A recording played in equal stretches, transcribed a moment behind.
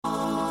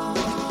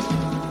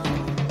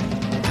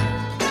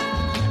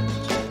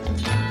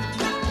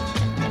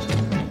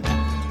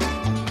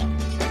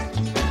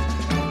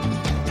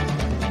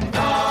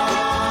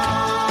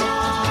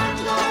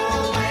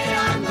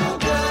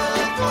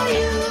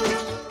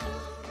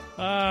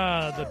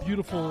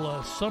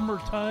beautiful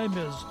summertime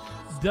has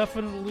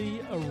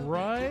definitely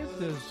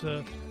arrived,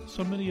 as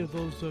so many of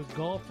those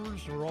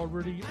golfers are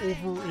already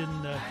over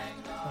in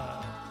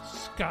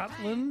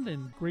Scotland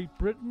and Great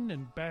Britain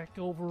and back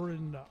over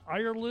in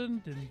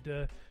Ireland,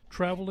 and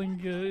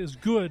traveling is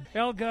good.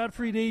 Al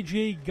Gottfried,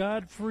 A.J.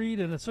 Gottfried,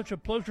 and it's such a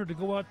pleasure to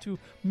go out to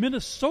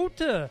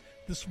Minnesota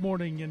this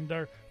morning, and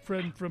our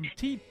friend from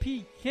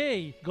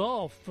TPK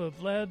Golf,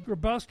 Vlad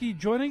Grabowski,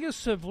 joining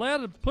us.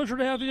 Vlad, a pleasure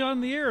to have you on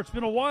the air. It's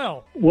been a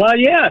while. Well,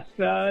 yes,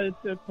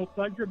 it's a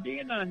pleasure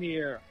being on the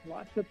air.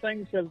 Lots of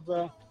things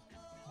have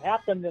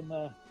happened in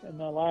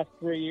the last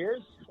 3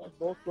 years,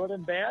 both good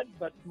and bad,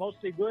 but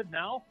mostly good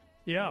now.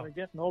 Yeah, we're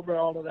getting over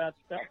all of that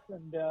stuff,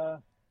 and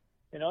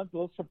it's a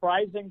little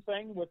surprising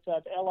thing with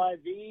that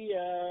LIV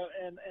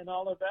and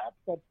all of that,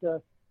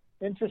 but.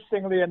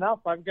 Interestingly enough,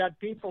 I've got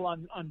people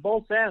on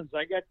both ends.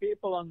 I got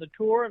people on the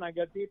tour, and I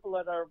got people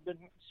that have been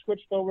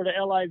switched over to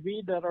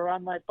LIV that are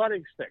on my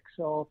putting stick.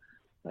 So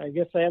I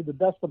guess I have the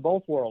best of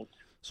both worlds.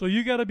 So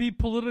you got to be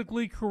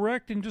politically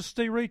correct and just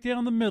stay right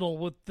down the middle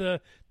with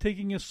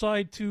taking a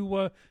side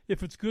to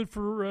if it's good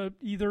for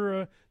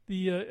either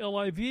the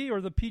LIV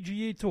or the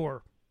PGA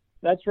Tour.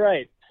 That's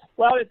right.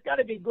 Well, it's got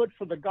to be good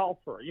for the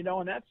golfer,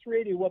 and that's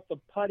really what the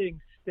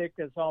putting stick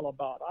is all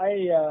about.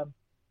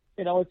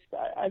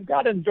 I've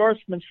got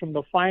endorsements from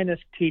the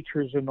finest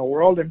teachers in the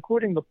world,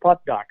 including the Putt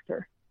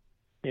Doctor,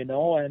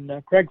 and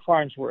Craig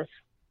Farnsworth.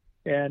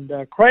 And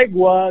Craig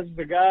was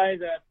the guy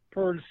that,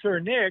 per Sir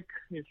Nick,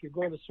 if you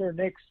go to Sir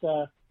Nick's,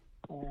 the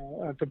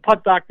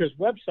Putt Doctor's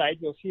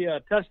website, you'll see a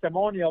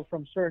testimonial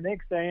from Sir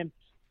Nick saying,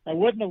 I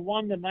wouldn't have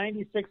won the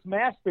 96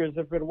 Masters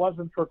if it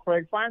wasn't for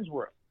Craig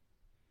Farnsworth.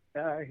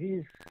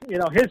 His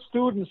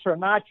students are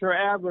not your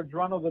average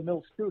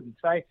run-of-the-mill students.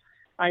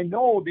 I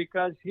know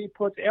because he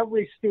puts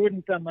every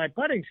student on my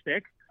putting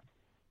stick,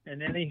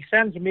 and then he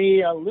sends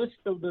me a list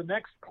of the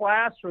next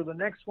class or the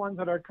next ones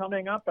that are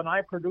coming up, and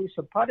I produce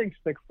a putting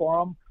stick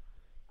for him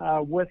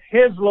with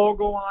his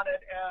logo on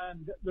it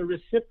and the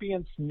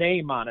recipient's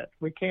name on it.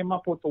 We came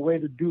up with a way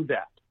to do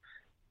that.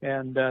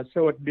 And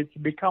so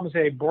it becomes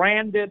a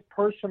branded,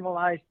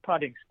 personalized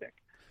putting stick.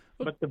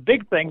 But the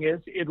big thing is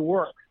it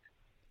works.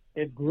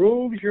 It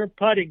grooves your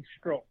putting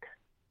stroke.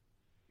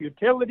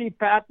 Utility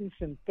patents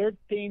in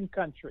 13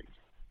 countries.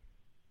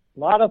 A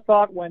lot of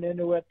thought went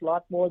into it, a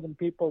lot more than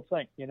people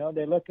think.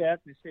 They look at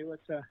it and say,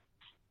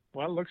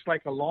 it looks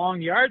like a long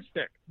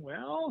yardstick.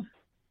 Well,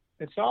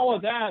 it's all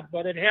of that,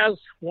 but it has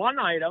one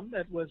item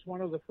that was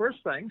one of the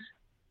first things,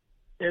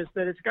 is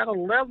that it's got a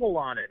level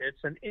on it.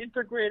 It's an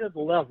integrated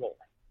level.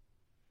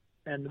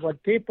 And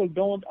what people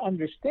don't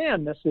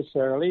understand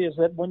necessarily is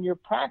that when you're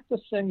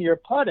practicing your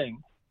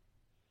putting,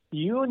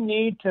 you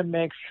need to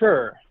make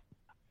sure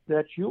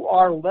that you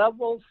are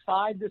level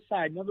side to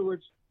side. In other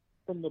words,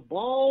 from the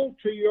ball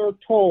to your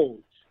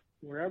toes,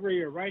 wherever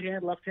your right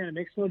hand, left hand, it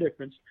makes no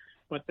difference.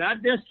 But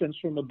that distance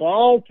from the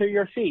ball to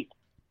your feet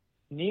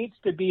needs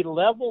to be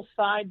level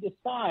side to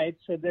side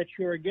so that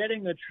you're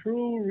getting a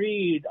true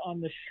read on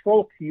the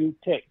stroke you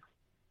take.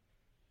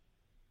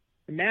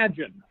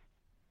 Imagine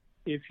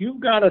if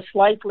you've got a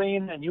slight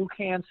lean and you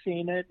can't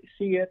see it,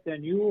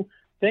 and you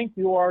think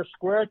you are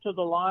square to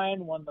the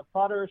line when the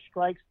putter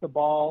strikes the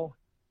ball,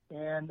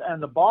 and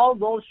the ball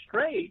goes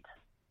straight.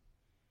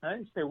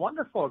 I say,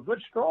 wonderful,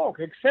 good stroke,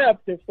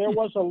 except if there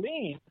was a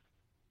lean,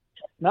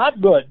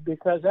 not good,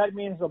 because that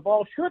means the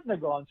ball shouldn't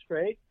have gone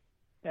straight,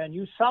 and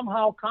you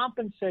somehow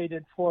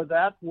compensated for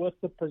that with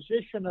the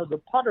position of the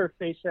putter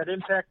face at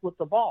impact with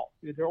the ball,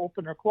 either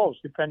open or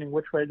closed, depending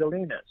which way the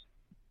lean is.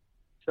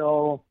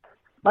 So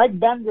Mike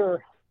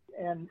Bender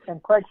and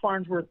Craig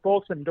Farnsworth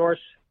both endorse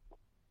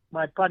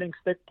my putting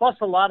stick, plus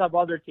a lot of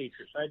other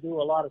teachers. I do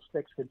a lot of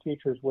sticks for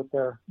teachers with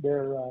their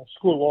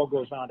school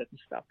logos on it and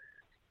stuff.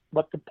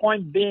 But the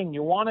point being,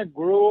 you want to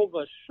groove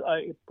a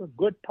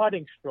good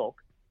putting stroke.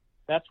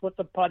 That's what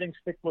the putting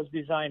stick was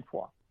designed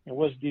for. It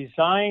was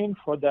designed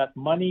for that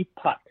money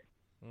putt.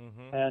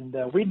 Mm-hmm. And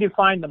we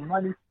define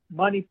the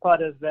money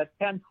putt as that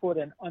 10 foot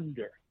and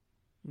under.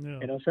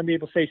 Yeah. Some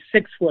people say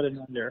 6 foot and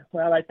under.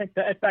 Well, I think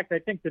I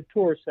think the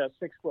tour says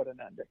 6 foot and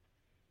under.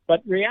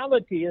 But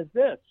reality is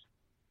this.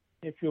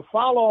 If you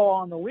follow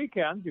on the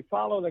weekends, you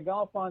follow the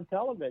golf on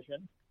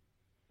television,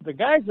 the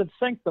guys that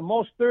sink the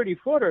most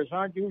 30-footers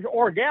aren't usually,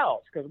 or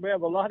gals, because we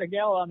have a lot of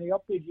gal on the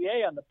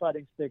LPGA on the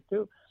putting stick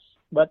too.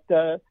 But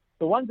the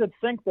ones that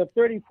sink the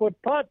 30-foot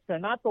putts are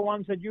not the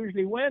ones that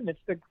usually win. It's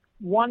the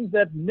ones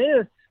that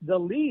miss the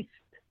least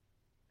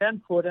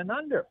 10-foot and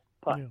under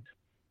putts.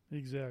 Yeah,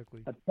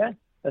 exactly.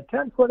 A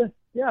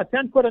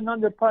 10-foot and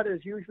under putt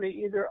is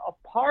usually either a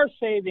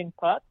par-saving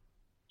putt,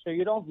 so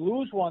you don't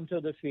lose one to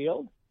the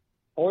field,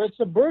 or it's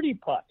a birdie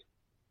putt,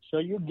 so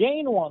you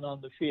gain one on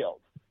the field.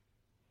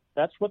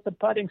 That's what the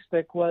putting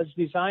stick was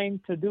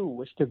designed to do,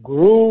 was to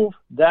groove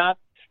that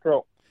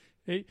stroke.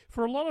 Hey,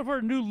 for a lot of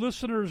our new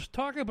listeners,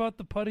 talk about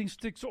the putting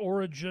stick's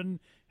origin,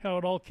 how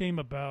it all came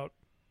about.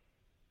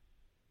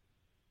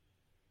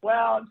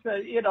 Well,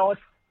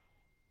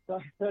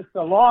 it's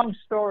a long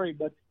story,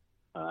 but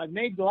I've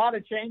made a lot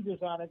of changes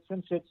on it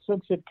since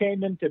it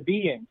came into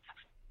being.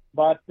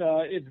 but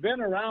it's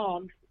been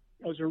around.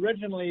 It was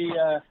originally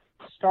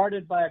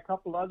started by a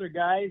couple other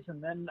guys,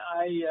 and then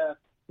I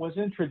was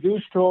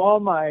introduced to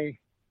them. I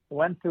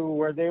went to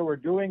where they were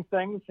doing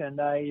things, and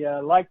I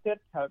liked it.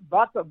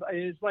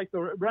 It's like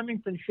the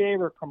Remington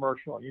shaver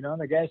commercial. You know,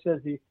 the guy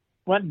says he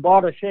went and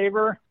bought a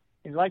shaver.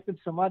 He liked it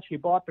so much he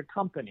bought the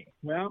company.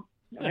 Well,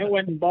 I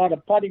went and bought a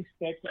putting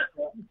stick at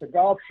the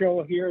golf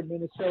show here in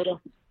Minnesota.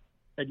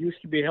 It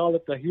used to be held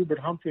at the Hubert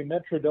Humphrey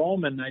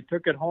Metrodome, and I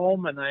took it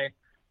home, and I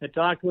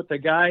talked with the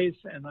guys,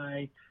 and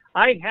I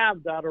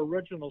have that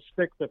original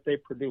stick that they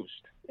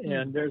produced.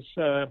 And there's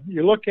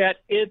you look at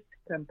it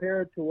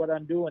compared to what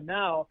I'm doing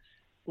now,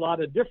 a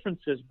lot of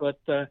differences, but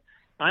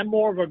I'm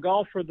more of a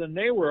golfer than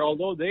they were,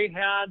 although they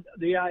had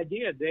the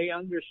idea. They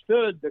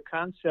understood the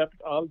concept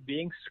of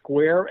being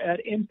square at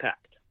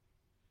impact.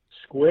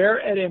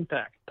 Square at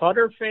impact.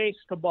 Putter face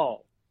to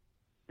ball.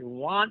 You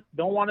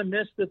don't want to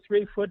miss the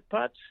 3-foot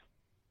putts.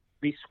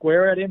 Be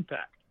square at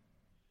impact.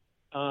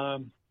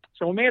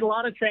 So we made a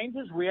lot of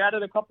changes. We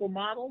added a couple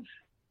models.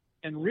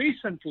 And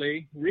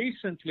recently,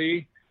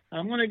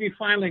 I'm going to be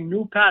filing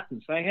new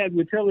patents. I have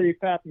utility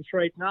patents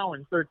right now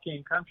in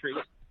 13 countries,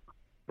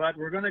 but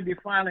we're going to be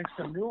filing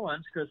some new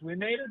ones because we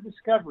made a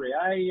discovery.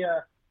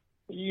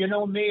 You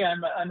know me,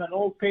 I'm an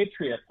old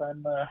patriot.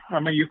 I'm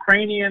a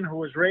Ukrainian who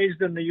was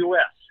raised in the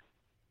U.S.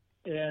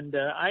 And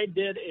I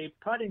did a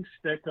putting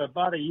stick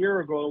about a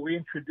year ago. We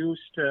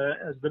introduced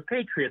as the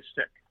Patriot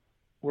stick,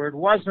 where it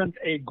wasn't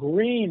a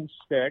green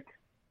stick,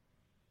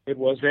 it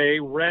was a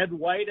red,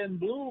 white, and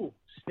blue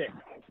stick.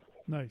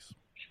 Nice.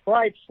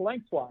 Stripes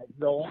lengthwise,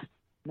 though,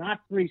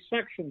 not 3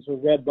 sections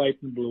of red, white,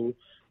 and blue,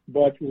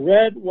 but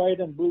red, white,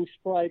 and blue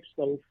stripes,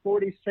 the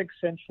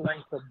 46-inch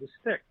length of the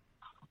stick.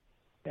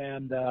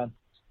 And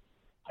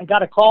I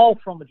got a call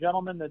from a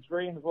gentleman that's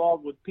very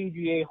involved with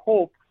PGA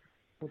Hope,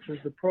 which is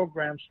the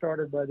program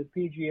started by the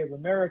PGA of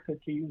America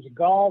to use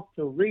golf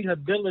to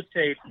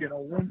rehabilitate,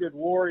 wounded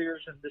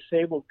warriors and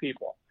disabled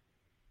people.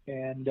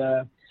 And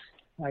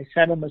I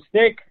sent him a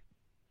stick.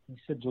 He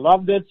said,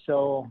 loved it.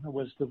 So it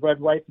was the red,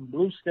 white, and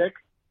blue stick.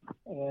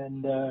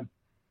 And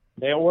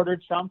they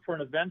ordered some for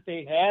an event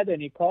they had.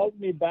 And he called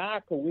me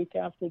back a week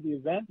after the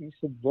event. And he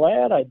said,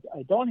 Vlad,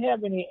 I don't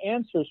have any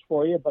answers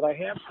for you, but I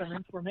have some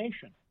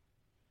information.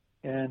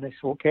 And I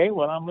said, okay,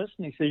 well, I'm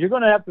listening. He said, you're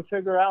going to have to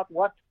figure out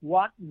what,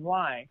 and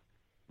why.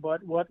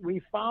 But what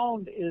we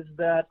found is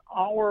that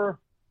our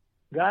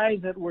guys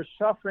that were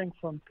suffering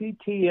from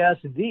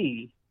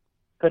PTSD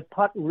could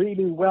putt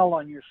really well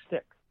on your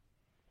stick.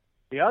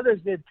 The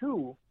others did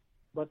too,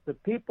 but the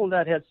people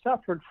that had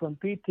suffered from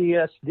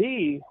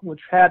PTSD,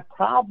 which had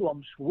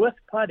problems with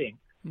putting,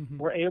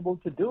 were able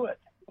to do it.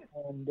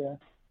 And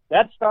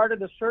that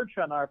started a search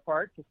on our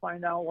part to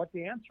find out what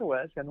the answer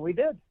was, and we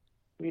did.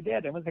 We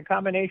did. It was a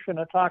combination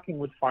of talking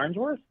with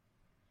Farnsworth,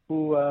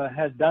 who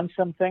has done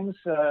some things,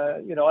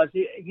 as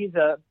he's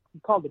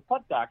called the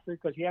putt doctor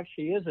because he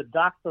actually is a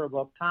doctor of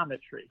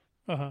optometry.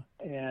 Uh-huh.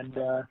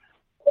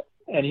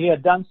 And he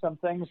had done some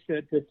things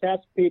to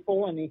test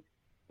people. And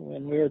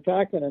when we were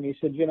talking to him, he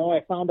said, I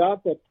found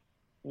out that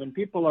when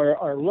people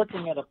are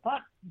looking at a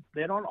putt,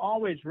 they don't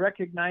always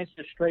recognize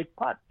the straight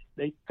putt.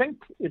 They think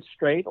it's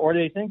straight or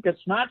they think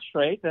it's not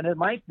straight, and it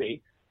might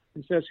be.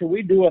 He says, so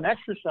we do an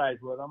exercise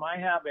with them. I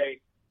have a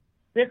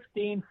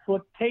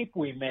 15-foot tape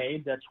we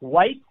made that's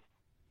white,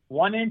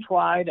 1 inch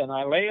wide, and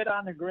I lay it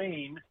on the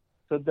green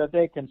so that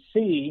they can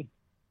see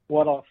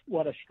what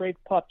a straight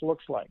putt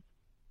looks like.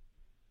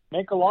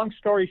 Make a long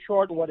story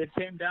short, what it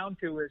came down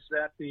to is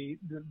that the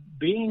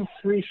being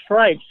 3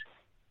 stripes,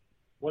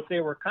 what they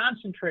were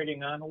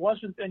concentrating on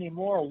wasn't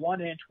anymore a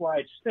 1 inch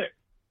wide stick.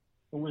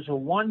 It was a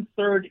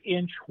 1/3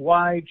 inch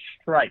wide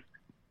stripe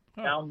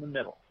down the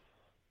middle.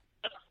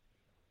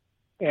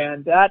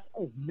 And that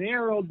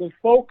narrowed the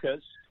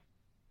focus,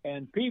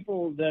 and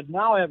people that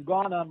now have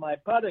gone on my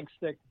putting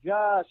stick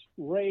just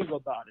rave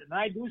about it. And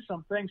I do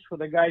some things for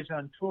the guys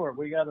on tour.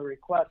 We got a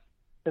request.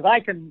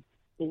 Because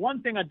the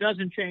one thing that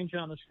doesn't change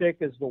on the stick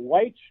is the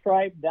white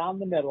stripe down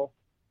the middle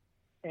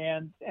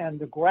and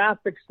the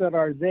graphics that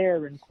are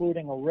there,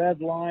 including a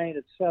red line,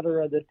 et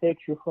cetera, that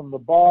takes you from the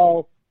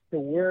ball to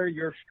where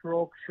your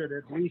stroke should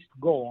at least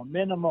go.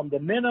 The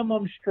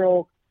minimum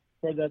stroke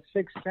for that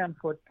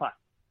 6-10-foot putt.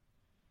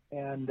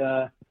 And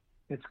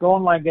it's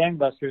going like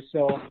gangbusters.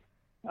 So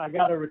I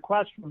got a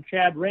request from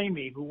Chad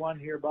Ramey, who won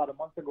here about a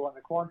month ago on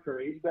the Corn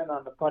Ferry. He's been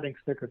on the putting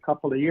stick a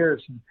couple of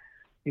years. And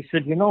he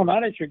said, now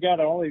that you got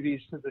all of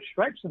these the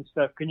stripes and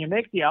stuff, can you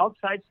make the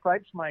outside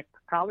stripes my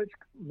college,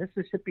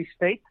 Mississippi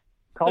State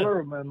color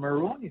of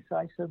maroon?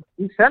 I said,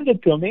 he send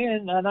it to me,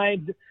 and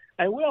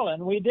I will.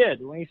 And we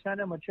did. We sent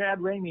him a Chad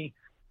Ramey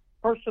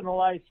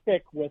personalized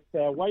stick with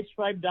white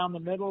stripe down the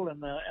middle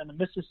and the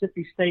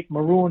Mississippi State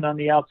maroon on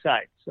the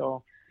outside.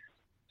 So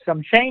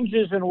some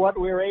changes in what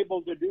we're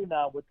able to do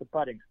now with the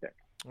putting stick.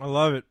 I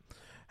love it.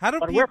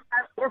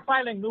 We're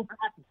filing new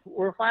patents.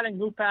 We're filing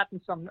new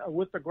patents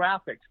with the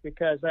graphics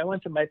because I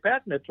went to my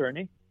patent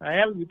attorney. I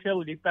have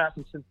utility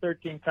patents in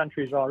 13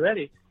 countries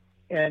already,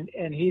 and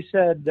he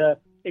said,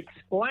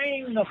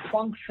 explain the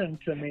function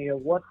to me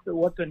of what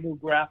the new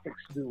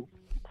graphics do.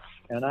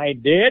 And I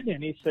did,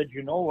 and he said,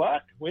 you know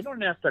what? We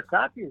don't have to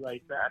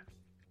copyright that.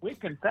 We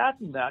can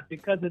patent that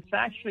because it's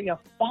actually a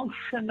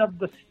function of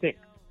the stick.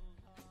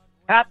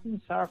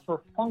 Patents are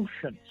for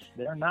functions.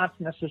 They're not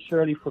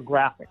necessarily for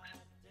graphics.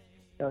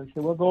 So he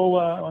said, we'll go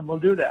and we'll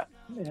do that.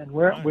 And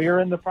we're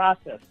in the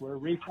process. We're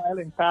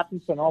refiling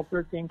patents in all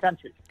 13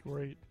 countries.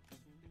 Great.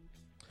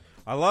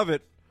 I love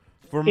it.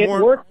 It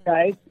works,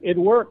 guys. It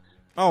works.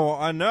 Oh,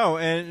 I know.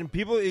 And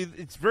people,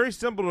 it's very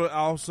simple to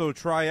also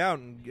try out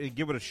and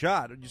give it a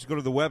shot. Just go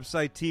to the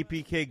website,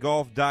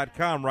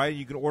 tpkgolf.com, right?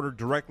 You can order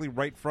directly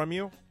right from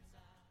you?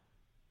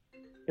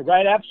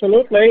 Right,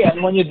 absolutely.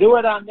 And when you do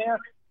it on there,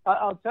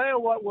 I'll tell you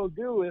what we'll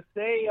do. If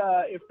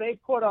they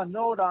put a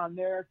note on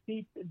there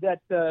that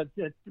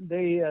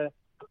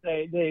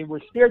they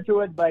were steered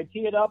to it by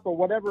Tee It Up or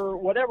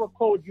whatever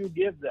code you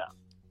give them,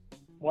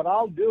 what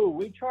I'll do,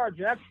 we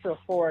charge extra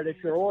for it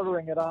if you're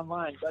ordering it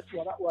online. But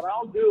what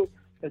I'll do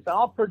is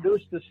I'll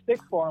produce the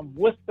stick for them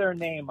with their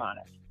name on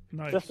it,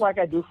 Nice. just like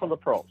I do for the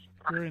pros.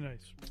 Very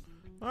nice.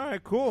 All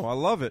right, cool. I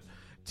love it.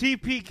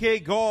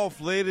 TPK Golf,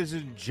 ladies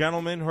and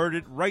gentlemen, heard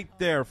it right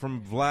there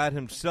from Vlad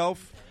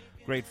himself,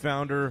 great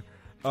founder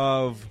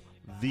of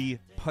the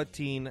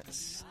Putting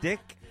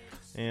Stick.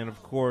 And,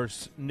 of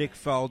course, Nick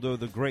Faldo,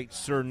 the great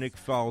Sir Nick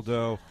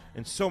Faldo,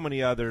 and so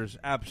many others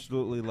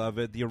absolutely love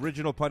it. The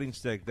original putting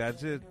stick,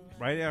 that's it,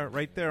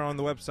 right there on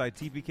the website,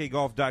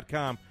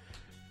 tpkgolf.com.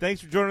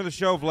 Thanks for joining the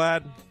show,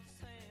 Vlad.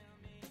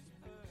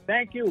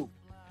 Thank you.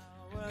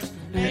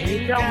 And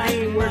you tell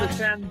me where to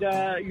send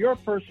your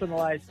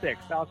personalized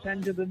sticks. I'll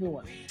send you the new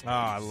one. Oh,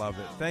 I love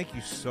it. Thank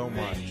you so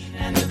much.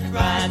 And the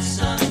bright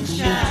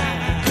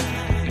sunshine.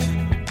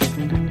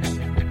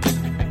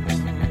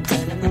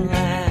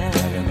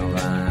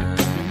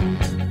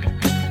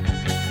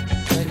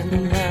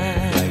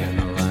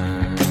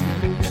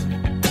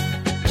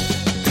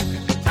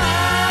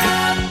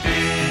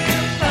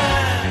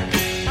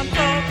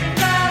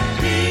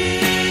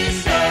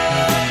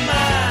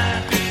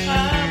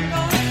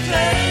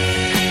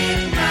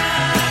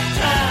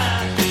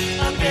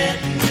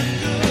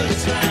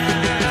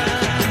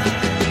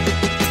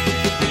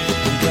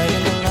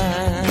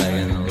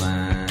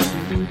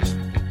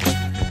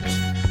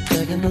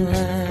 Dragging the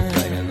line.